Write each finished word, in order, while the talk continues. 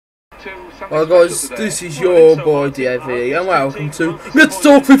Well guys, this is your boy DAV and welcome to Let's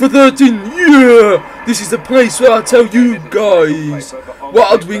Talk FIFA 13. Yeah! This is the place where I tell you guys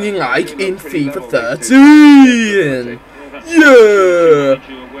what I'm winning like in FIFA 13. Yeah!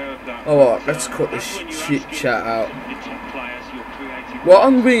 Alright, let's cut this shit chat out. What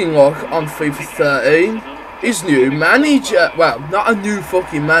I'm winning like on FIFA 13 is new manager. Well, not a new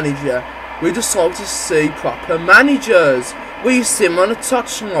fucking manager. We just like to see proper managers. We see them on the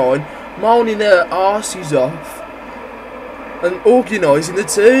touchline moaning their arses off and organising the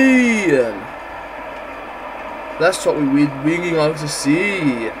team. That's what we would really like to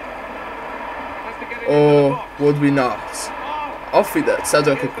see. Or would we not? I think that sounds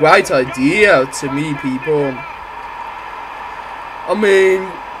like a great idea to me, people. I mean,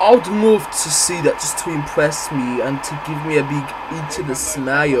 I would love to see that just to impress me and to give me a big itch of the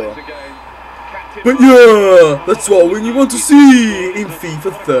smile. But yeah, that's what we want to see in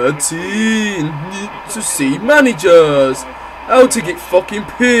FIFA 13. Need to see managers how to get fucking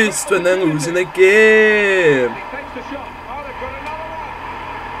pissed when they're losing a game.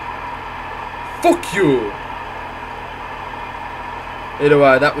 Fuck you.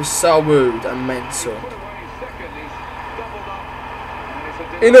 Anyway, that was so rude and mental.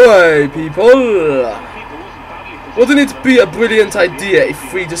 Anyway, people, wouldn't it be a brilliant idea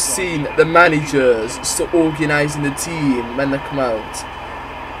if we just seen the managers start organising the team when they come out?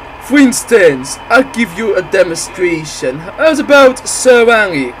 For instance, I'll give you a demonstration. How's about Sir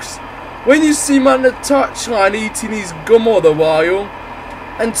Alix? When you see him on the touchline eating his gum all the while,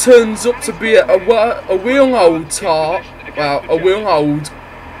 and turns up to be a real old tart, well, a real old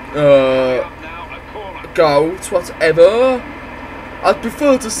goat, whatever. I'd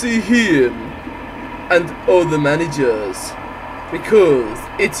prefer to see him and other managers because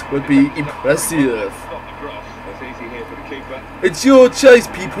it would be impressive. It's your choice,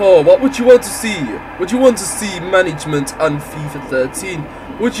 people. What would you want to see? Would you want to see management on FIFA 13?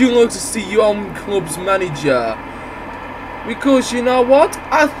 Would you like to see your own club's manager? Because you know what?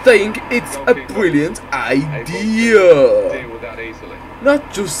 I think it's a brilliant idea.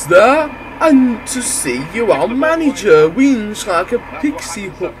 Not just that, and to see your own manager wins like a pixie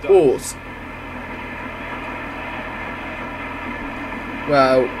horse.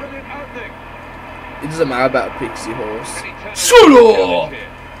 Well, it doesn't matter about a pixie horse. Shut up!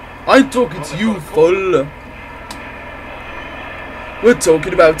 I'm talking to you, fool. We're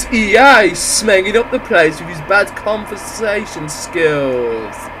talking about EA smanging up the place with his bad conversation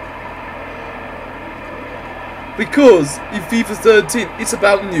skills. Because in FIFA 13, it's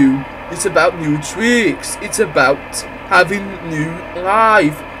about new tricks. It's about having new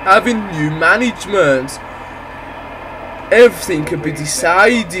life, having new management. Everything can be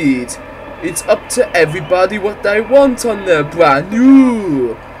decided. It's up to everybody what they want on their brand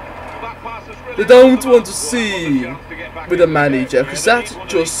new. They don't want to see with a manager because that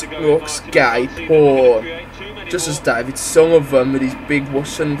just looks gay porn. Just as David Sullivan with his big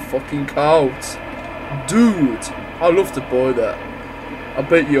Russian fucking coat. Dude, I love the boy there. I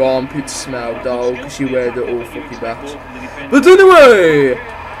bet your armpits smell, dog, because you wear the all fucking batch. But anyway,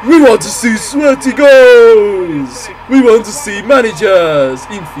 we want to see sweaty goals! We want to see managers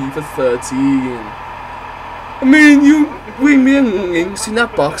in FIFA 13. I mean, you bring me links in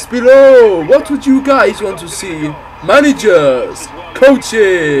that box below. What would you guys want to see? Managers,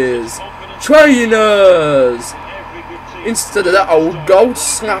 coaches, trainers, instead of that old gold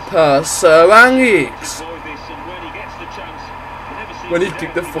slapper, Sir Alix. When he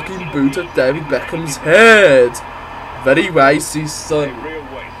kicked the fucking boot at David Beckham's head. Very racist, son.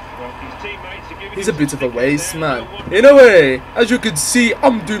 He's a bit of a waste man. Anyway, as you can see,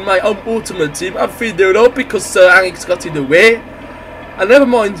 I'm doing my own ultimate team. I'm feeding it up because Sir Alix got in the way. And never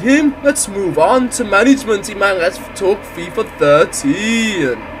mind him, let's move on to management, man. Let's talk FIFA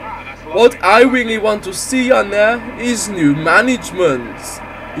 13. What I really want to see on there is new management.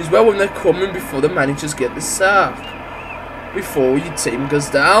 Is where when they're coming before the managers get the sack. Before your team goes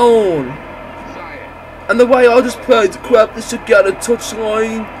down. And the way I just played the crap, they should get a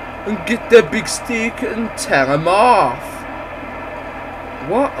touchline and get their big stick and tear them off.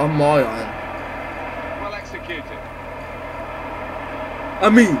 What am I on? Well executed. I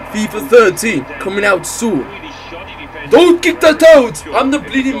mean, FIFA 13 coming out soon. Don't kick that out! I'm the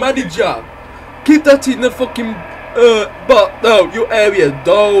bleeding manager. Keep that in the fucking your area,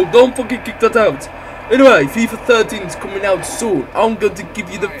 dog. Don't fucking kick that out. Anyway, FIFA 13 is coming out soon. I'm going to give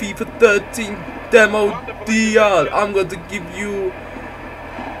you the FIFA 13 demo deal. I'm going to give you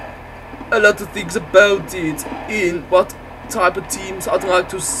a lot of things about it, in what type of teams I'd like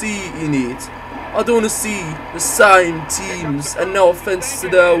to see in it. I don't want to see the same teams, and no offense to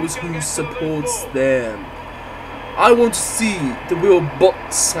those who supports them. I want to see the real butt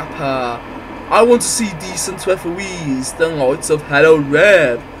slapper. I want to see decent referees, the likes of Hello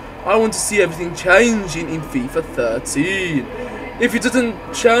Red. I want to see everything changing in FIFA 13. If it doesn't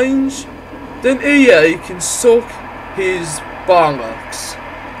change, then EA can suck his bollocks.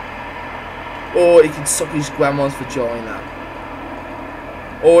 Or he can suck his grandma's vagina.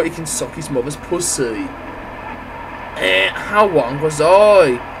 Or he can suck his mother's pussy. How wrong was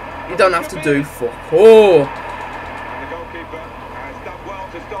I? You don't have to do fuck all.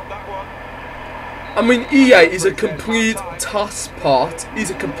 I mean, EA is a complete tosspot. He's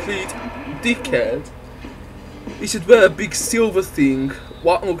a complete dickhead. He should wear a big silver thing,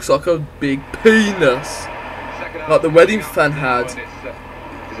 what looks like a big penis, like the wedding fan had.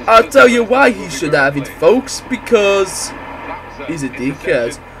 I'll tell you why he should have it, folks, because he's a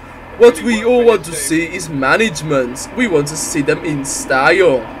dickhead. What we all want to see is management. We want to see them in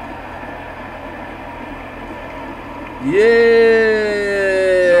style.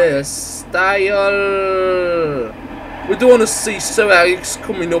 Yes, style. We don't want to see Sir Alex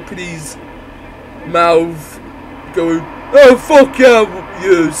coming up in his mouth going, "Oh fuck yeah,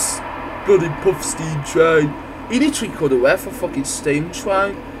 yes, bloody puff steam train." He literally could have went for fucking steam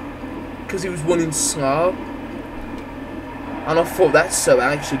train because he was running slow. And I thought that Sir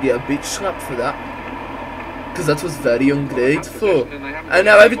Alex should get a bitch slap for that, because that was very ungrateful. And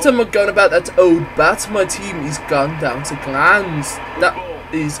now every time I'm going about that old bat, my team is gone down to glands. That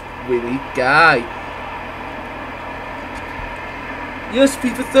is really gay. Yes,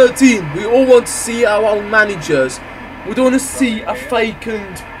 FIFA 13, we all want to see our own managers. We don't want to see a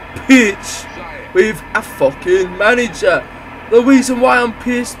vacant pitch with a fucking manager. The reason why I'm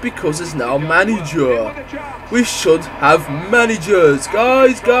pissed, because there's no manager. We should have managers.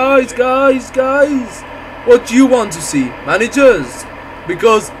 Guys. What do you want to see? Managers?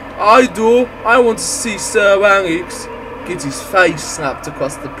 Because I do. I want to see Sir Alex get his face slapped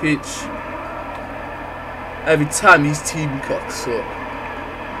across the pitch every time his team cocks up.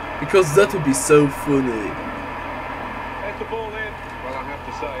 Because that would be so funny.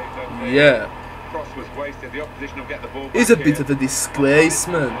 Yeah. It's a bit of a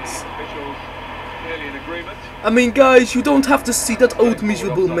disgracement. I mean, guys, you don't have to see that old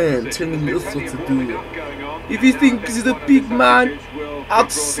miserable man telling us what to do. If he thinks he's a big man, I'd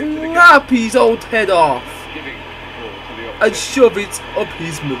snap his old head off and shove it up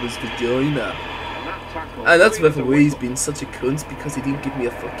his mother's vagina. And that's why he's been such a cunt, because he didn't give me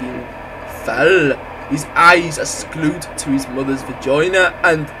a fucking foul. His eyes are glued to his mother's vagina,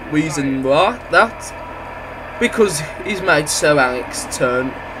 and reason what? That? Because he's made Sir Alex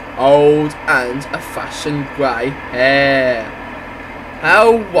turn old and a fashion grey hair.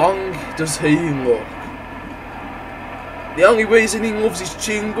 How wrong does he look? The only reason he loves his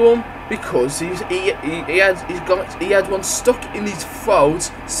chewing gum, because he had one stuck in his throat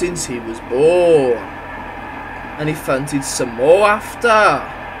since he was born, and he fancied some more after.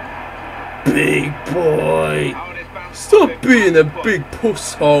 Big boy, stop being a big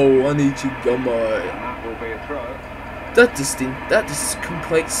pusshole. I need you, gummo. That just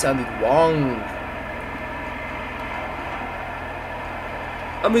completely sounded wrong.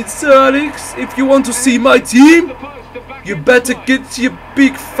 I mean, Sir Alex, if you want to see my team, you better get your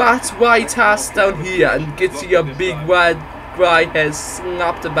big fat white ass down here and get your big white grey hair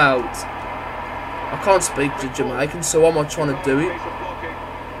snapped about. I can't speak to Jamaican, so I'm not trying to do it.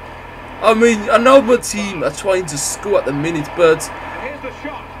 I mean, I know my team are trying to score at the minute, but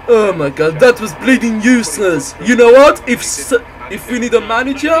oh my god, that was bleeding useless. You know what? If we need a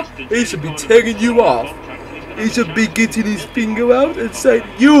manager, he should be tearing you off. He should be getting his finger out and saying,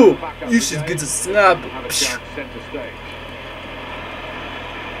 you should get a slap.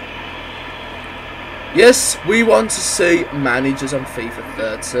 Yes, we want to see managers on FIFA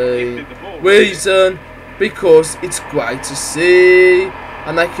 13. Reason? Because it's great to see,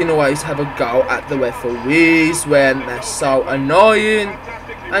 and they can always have a go at the referees when they're so annoying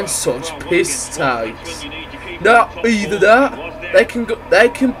and such piss takes. Not either that, they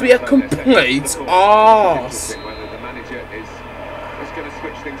can be a complete arse.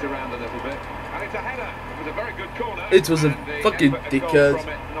 It was a fucking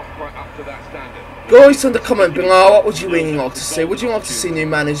dickhead. Guys, in the comment below, what would you really like to see? Would you like to see new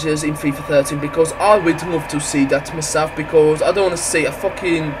managers in FIFA 13? Because I would love to see that myself, because I don't want to see a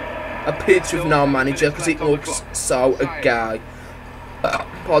pitch with no manager, because it looks so gay.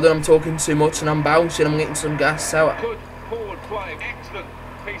 Pardon, I'm talking too much and I'm bouncing, I'm getting some gas out.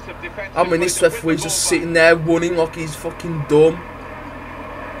 I mean, this referee's just sitting there running like he's fucking dumb.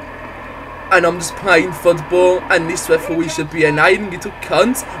 and I'm just playing football, and this referee should be an iron little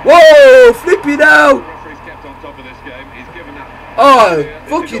cunt. Whoa, flip it out! Referee's kept on top of this game. He's given that. Oh,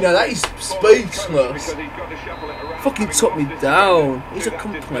 fucking hell, that is speechless. Fucking took me down. He's a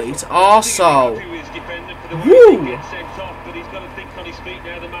complete arsehole. Woo!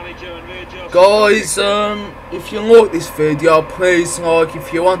 Guys, if you like this video, please like.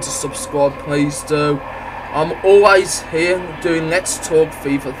 If you want to subscribe, please do. I'm always here doing Let's Talk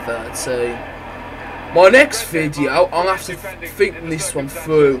FIFA 13. My next video, I'll have to think this one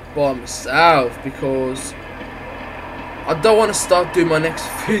through by myself, because I don't want to start doing my next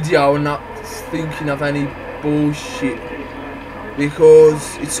video and not thinking of any bullshit,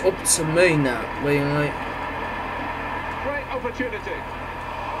 because it's up to me now, really. Great opportunity.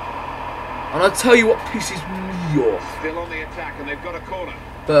 And I'll tell you what pisses me off. Still on the attack, and they've got a corner.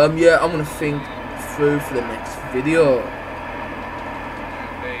 But yeah, I'm gonna think through for the next video. And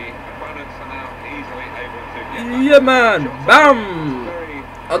the opponents are now easily able to get Yeah, man, bam!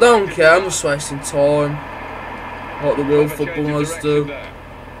 I don't care. I'm just wasting time, like the real footballers do.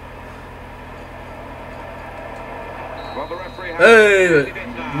 Hey,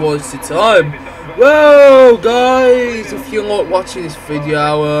 what's the time? Well, guys, if you like watching this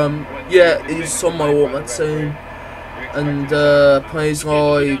video, yeah, it's on my Ultimate team, and please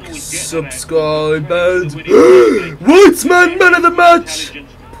like, subscribe, and White man of the match.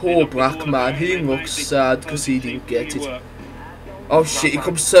 Poor black man, he looks sad because he didn't get it. Oh shit, here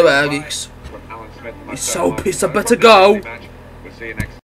comes Sir Alix. He's so pissed. I better go. We'll see you next time.